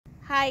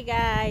Hi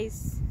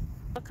guys,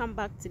 welcome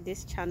back to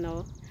this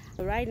channel.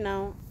 Right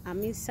now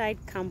I'm inside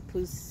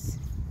campus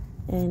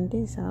and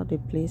this is how the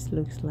place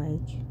looks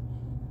like.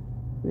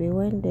 We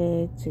went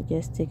there to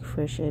just take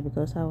fresh air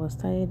because I was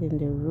tired in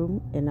the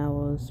room and I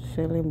was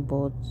feeling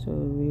bored, so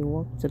we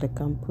walked to the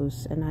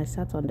campus and I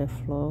sat on the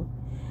floor.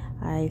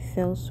 I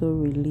felt so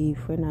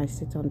relieved when I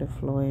sit on the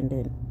floor and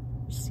then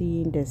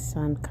seeing the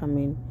sun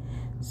coming.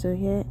 So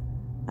here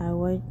I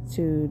went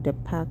to the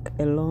park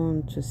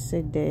alone to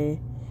sit there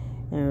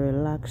and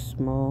relax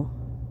more,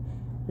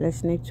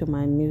 listening to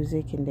my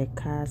music in the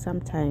car.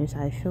 Sometimes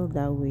I feel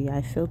that way.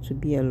 I feel to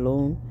be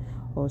alone,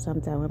 or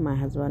sometimes when my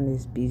husband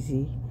is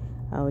busy,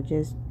 I'll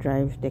just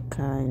drive the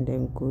car and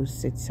then go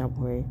sit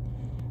somewhere,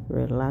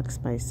 relax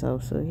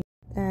myself. So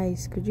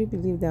guys, could you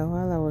believe that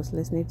while I was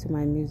listening to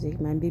my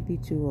music, my baby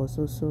too was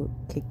also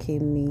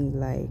kicking me,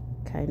 like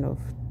kind of,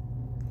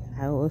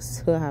 I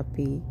was so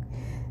happy.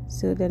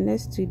 So the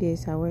next 2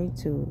 days I went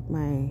to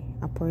my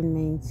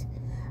appointment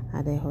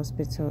at the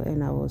hospital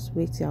and I was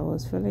waiting. I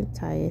was feeling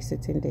tired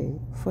sitting there.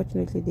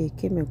 Fortunately, they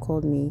came and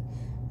called me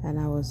and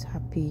I was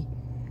happy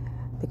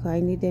because I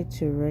needed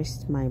to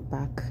rest my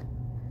back.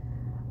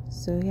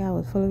 So yeah, I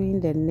was following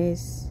the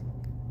nurse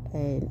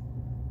and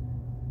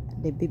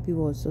the baby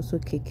was also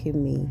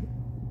kicking me.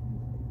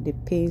 The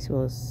pains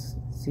was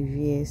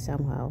severe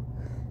somehow.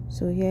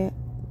 So here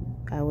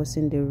I was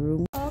in the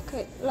room.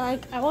 Okay,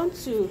 like I want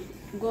to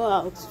go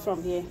out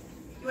from here.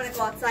 You want to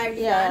go outside?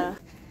 Yeah.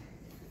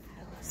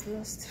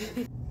 Lost.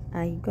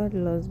 I got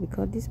lost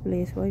because this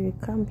place, when you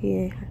come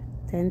here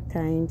 10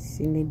 times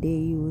in a day,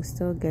 you will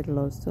still get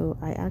lost. So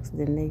I asked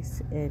the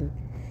nurse and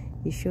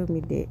he showed me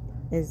the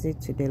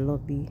exit to the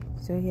lobby.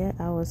 So here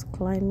I was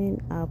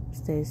climbing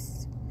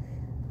upstairs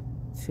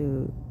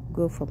to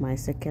go for my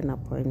second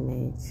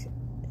appointment,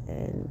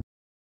 and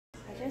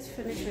I just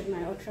finished with my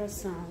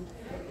ultrasound.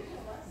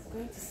 I'm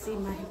going to see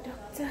my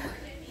doctor.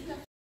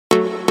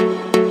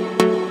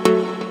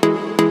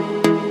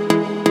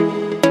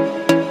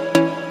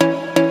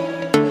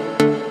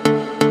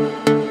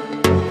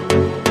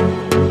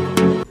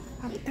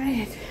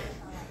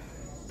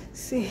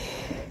 See,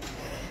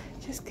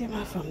 just came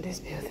out from this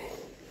building.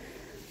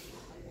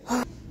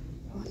 I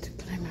want to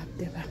climb up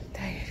there, but I'm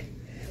tired.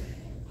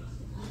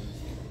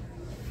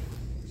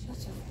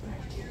 Shut up,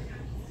 bird.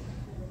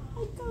 I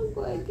can't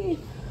go again.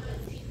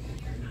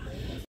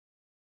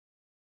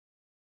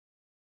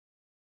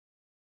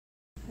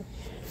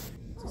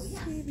 To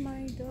see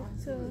my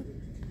doctor,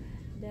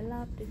 the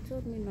lab, they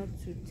told me not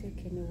to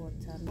take any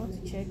water. I want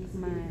to check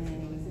my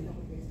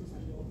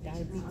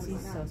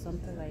diabetes or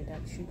something like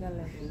that, sugar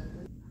level.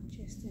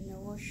 Just in the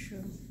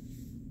washroom.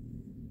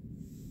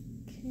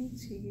 Came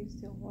to use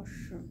the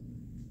washroom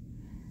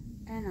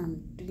and I'm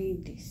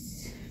doing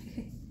this.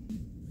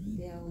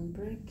 They are on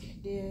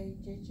break.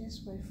 They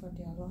just wait for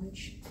their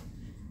lunch,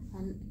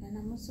 and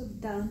I'm also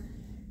done.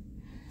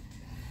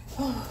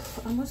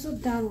 I'm also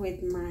done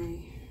with my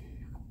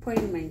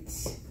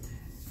appointments.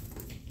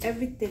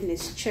 Everything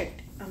is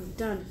checked. I'm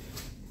done.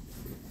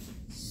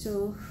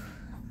 So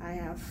I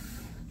have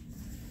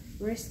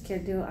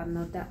rescheduled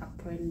another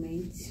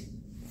appointment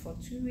for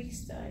 2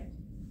 weeks time.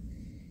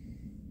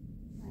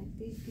 My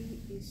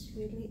baby is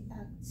really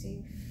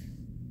active,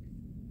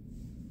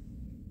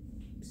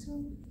 so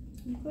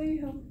I'm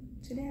going home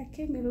today. I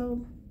came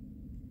alone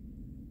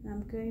and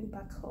I'm going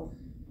back home.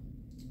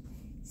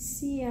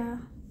 See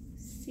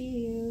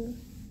you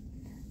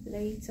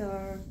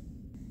later.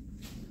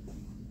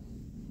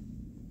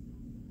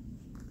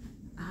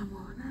 I'm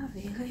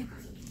unavailable.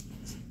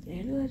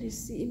 They know they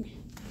see me.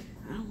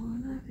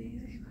 I'm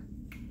unavailable.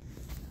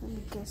 Let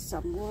me get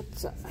some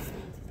water.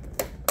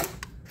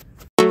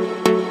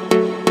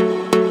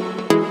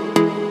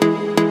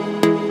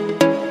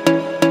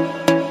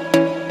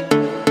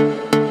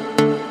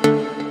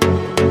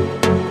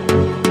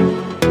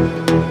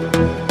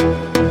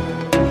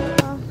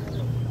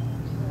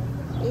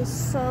 It's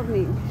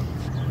sunny.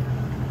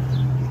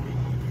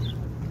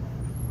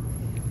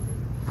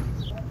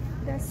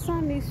 The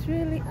sun is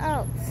really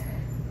out.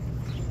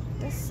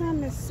 The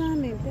sun is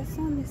sunny. The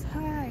sun is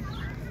high.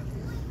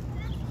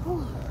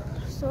 Oh,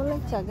 so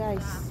later,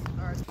 guys.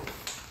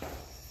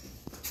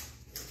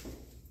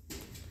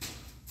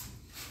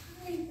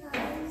 Hi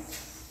guys.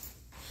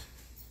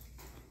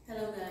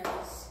 Hello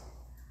guys.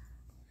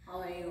 How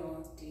are you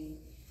all doing?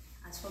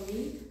 As for me,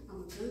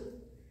 I'm good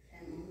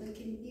and I'm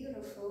looking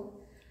beautiful.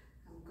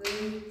 I'm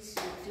going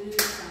to do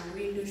some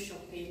window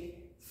shopping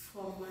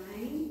for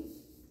mine.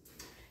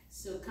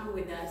 So come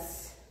with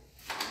us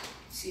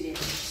to the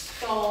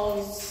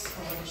stores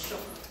or the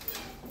shop.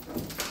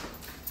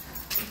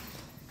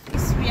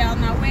 We are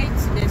on our way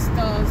to the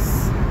stores,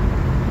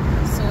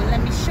 so let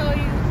me show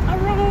you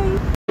around.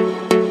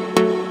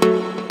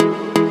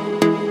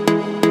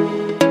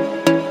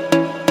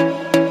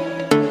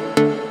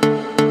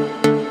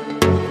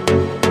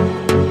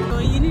 So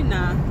you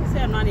know,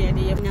 say I'm not here.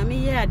 I'm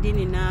here. I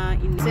didn't know.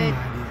 Say.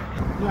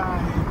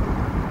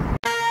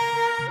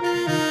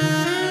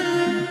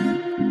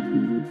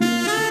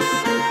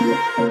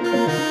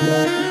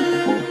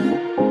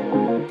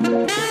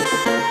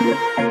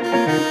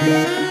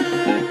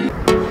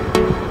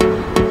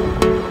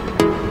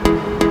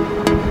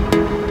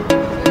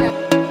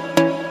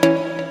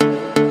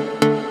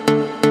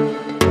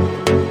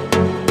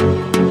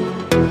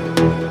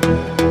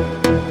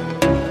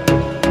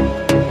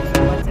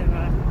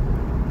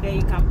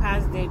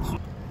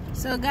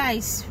 So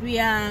guys, we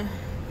are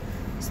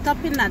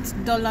stopping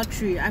at Dollar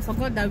Tree. I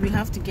forgot that we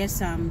have to get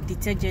some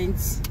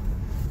detergents,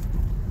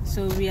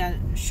 so we are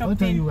shopping. What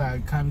time you are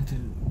coming to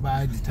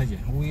buy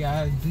detergent? We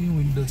are doing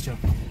window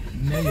shopping.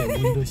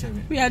 Window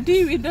shopping. We are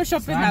doing window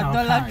shopping at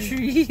Dollar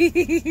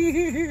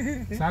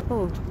Tree.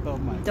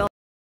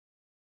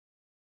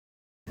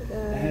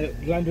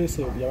 Laundry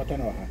soap, you want to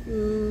know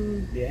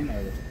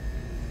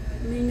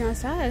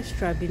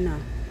extra bina.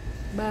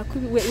 But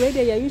where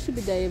they used to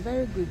be there,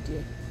 very good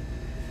there.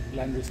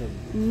 Laundry soap.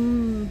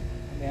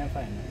 They are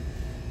fine.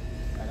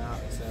 And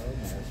I'll sell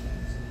my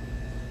restaurants.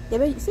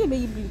 They say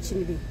baby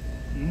bleaching.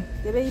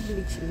 They baby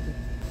bleaching.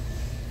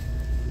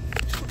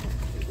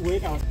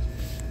 Wait out.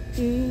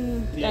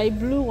 A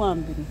blue one,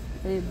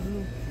 a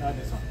blue. Not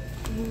this one.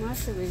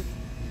 That's the way.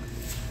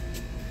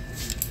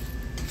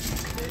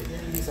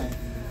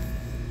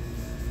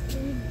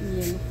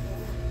 Yeah.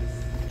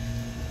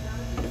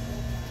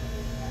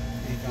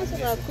 That's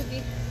about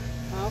cookie.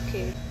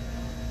 Okay.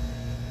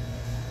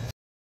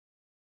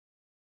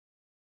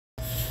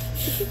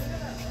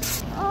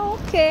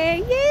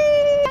 Okay,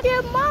 yay!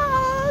 The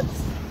mods!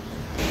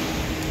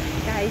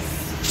 Guys,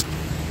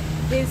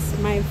 this is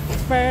my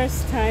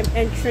first time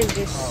entering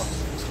this.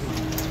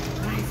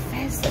 My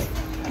first.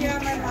 Yeah,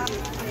 my mom.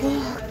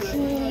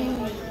 Okay.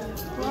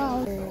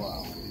 Wow.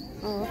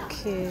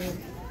 Okay.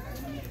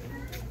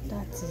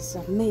 That is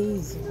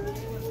amazing.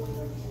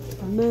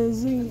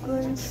 Amazing,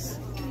 guys.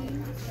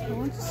 I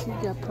want to see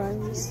their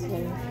prices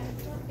here.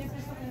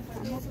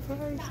 I'm not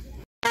surprised.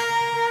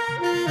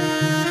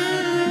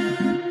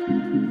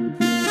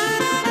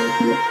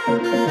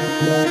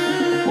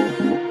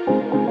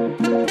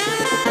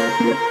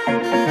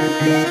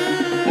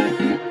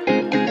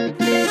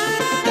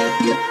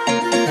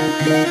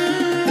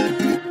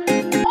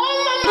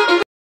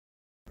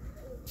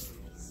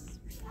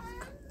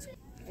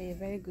 A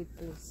very good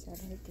place. I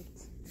like it.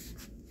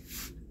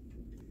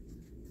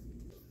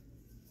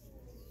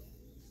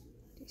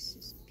 This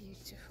is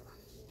beautiful.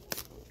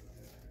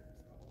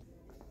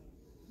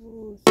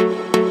 Ooh.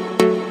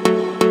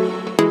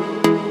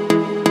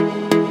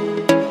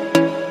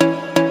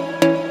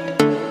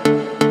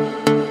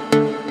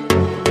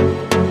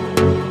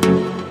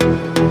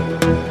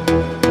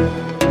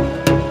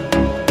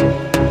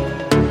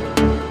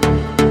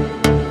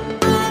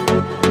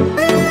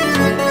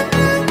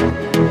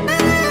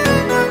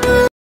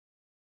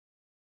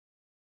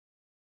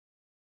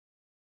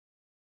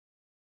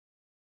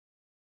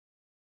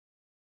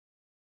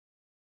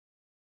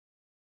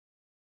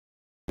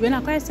 When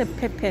I say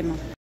pepper, no.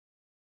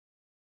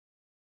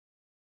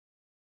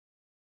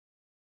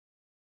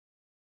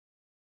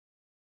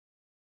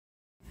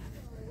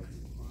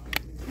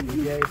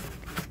 Yes.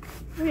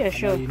 Oh, yeah,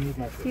 sure.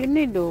 You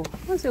need though.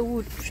 What's the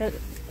wood?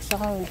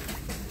 Sorry.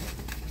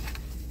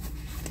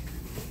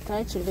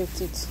 Try to lift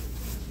it.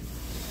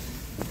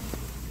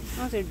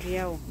 What's a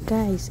drill?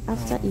 Guys,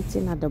 after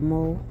eating at the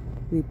mall,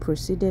 we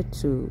proceeded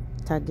to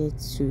Target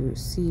to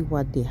see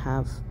what they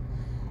have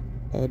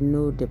and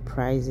know the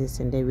prices,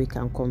 and then we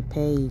can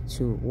compare it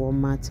to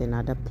Walmart and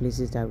other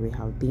places that we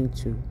have been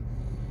to.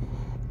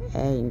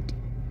 And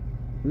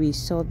we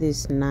saw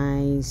this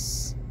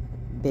nice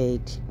bed.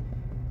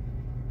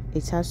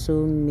 It has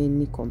so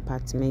many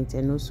compartments,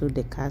 and also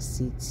the car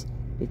seats,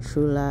 the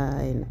stroller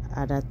and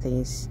other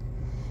things.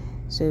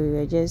 So we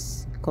were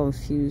just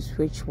confused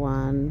which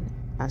one,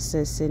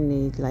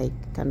 assessing it, like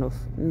kind of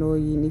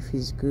knowing if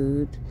it's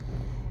good.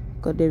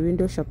 Because the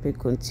window shopping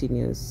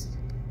continues.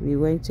 We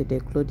went to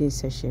the clothing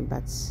section,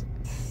 but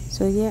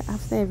so yeah,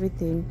 after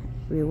everything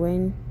we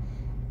went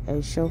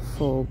and shop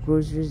for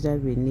groceries that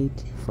we need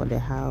for the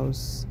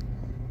house.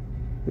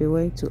 We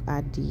went to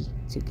Adi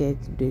to get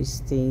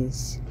those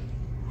things,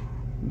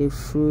 the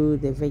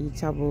fruit, the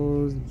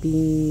vegetables,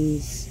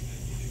 beans,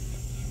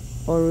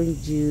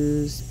 orange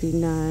juice,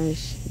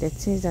 spinach, the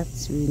things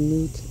that we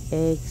need,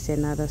 eggs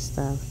and other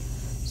stuff.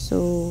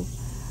 So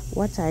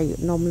what I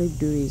normally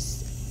do is,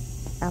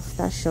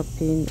 after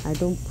shopping, I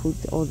don't put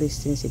all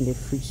these things in the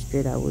fridge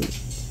straight away.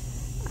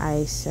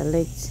 I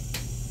select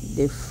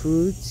the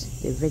fruits,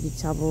 the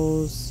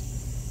vegetables.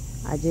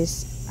 I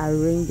just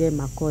arrange them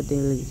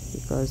accordingly,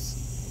 because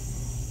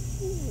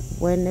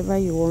whenever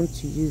you want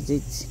to use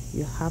it,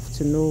 you have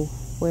to know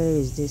where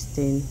is this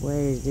thing,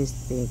 where is this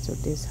thing. So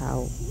this is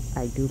how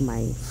I do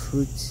my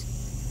fruits.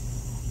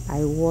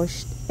 I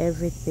washed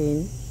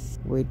everything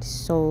with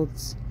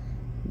salt,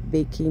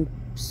 baking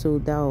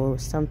soda, or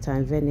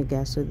sometimes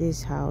vinegar. So this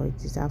is how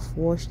it is. I've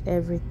washed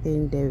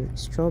everything: the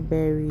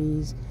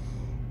strawberries,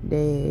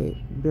 the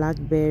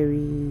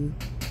blackberry,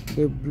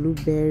 the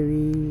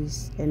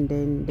blueberries, and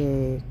then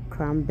the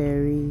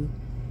cranberry,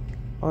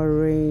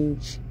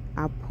 orange,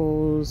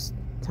 apples,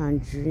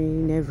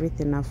 tangerine,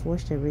 everything. I've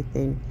washed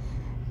everything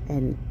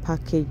and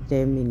packaged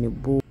them in a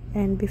bowl.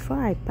 And before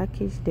I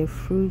package the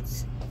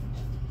fruits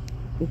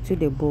into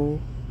the bowl,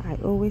 I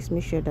always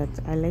make sure that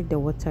I let the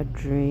water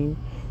drain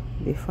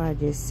before I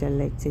just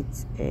select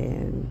it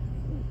and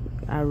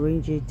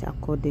arrange it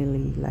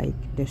accordingly. Like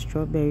the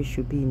strawberry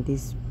should be in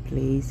this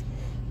place,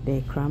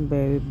 the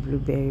cranberry,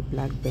 blueberry,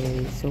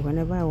 blackberry. So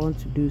whenever I want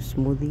to do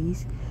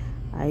smoothies,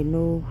 I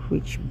know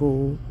which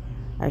bowl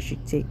I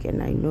should take,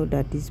 and I know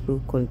that this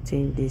bowl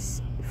contains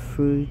this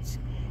fruit,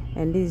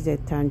 and this is the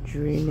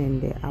tangerine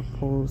and the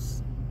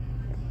apples,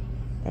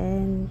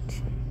 and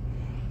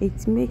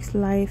it makes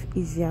life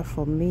easier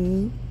for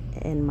me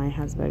and my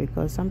husband,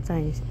 because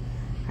sometimes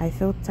I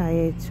feel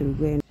tired to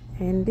go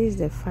and this is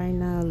the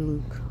final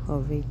look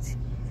of it.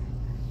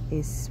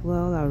 It's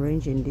well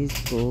arranged in these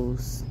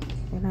bowls,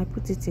 and I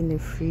put it in the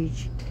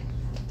fridge,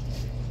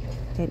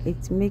 and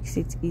it makes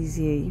it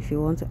easier if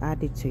you want to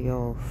add it to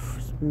your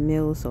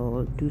meals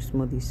or do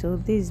smoothies. So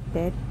this is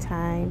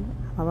bedtime.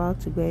 I'm about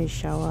to go and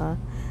shower.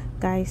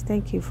 Guys,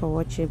 thank you for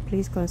watching.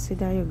 Please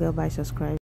consider your girl by subscribing.